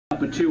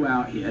up a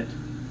 2-out hit.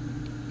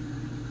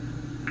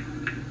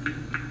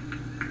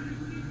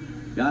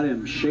 Got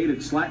him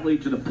shaded slightly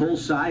to the pull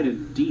side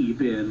and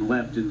deep in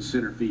left and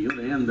center field.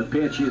 And the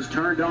pitch is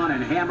turned on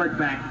and hammered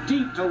back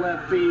deep to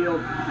left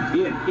field.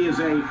 It is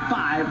a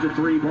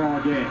 5-3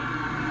 ball game.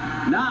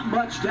 Not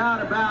much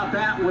doubt about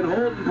that when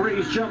Holden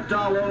Breeze jumped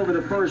all over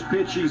the first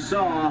pitch he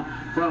saw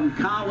from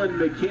Colin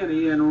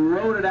McKinney and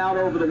rode it out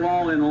over the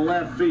wall in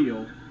left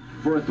field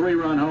for a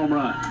 3-run home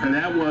run. And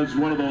that was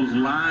one of those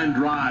line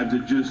drives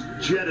that just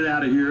jetted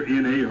out of here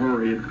in a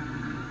hurry.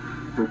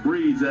 For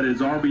Breeze, that is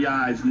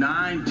RBIs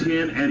 9,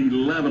 10, and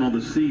 11 on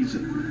the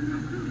season.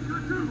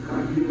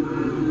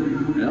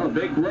 Well, a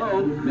big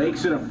blow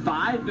makes it a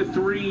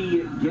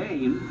 5-3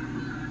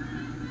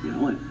 game. You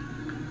know, and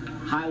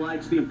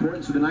highlights the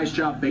importance of the nice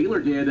job Baylor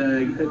did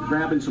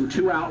grabbing some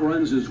 2-out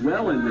runs as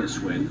well in this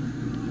win.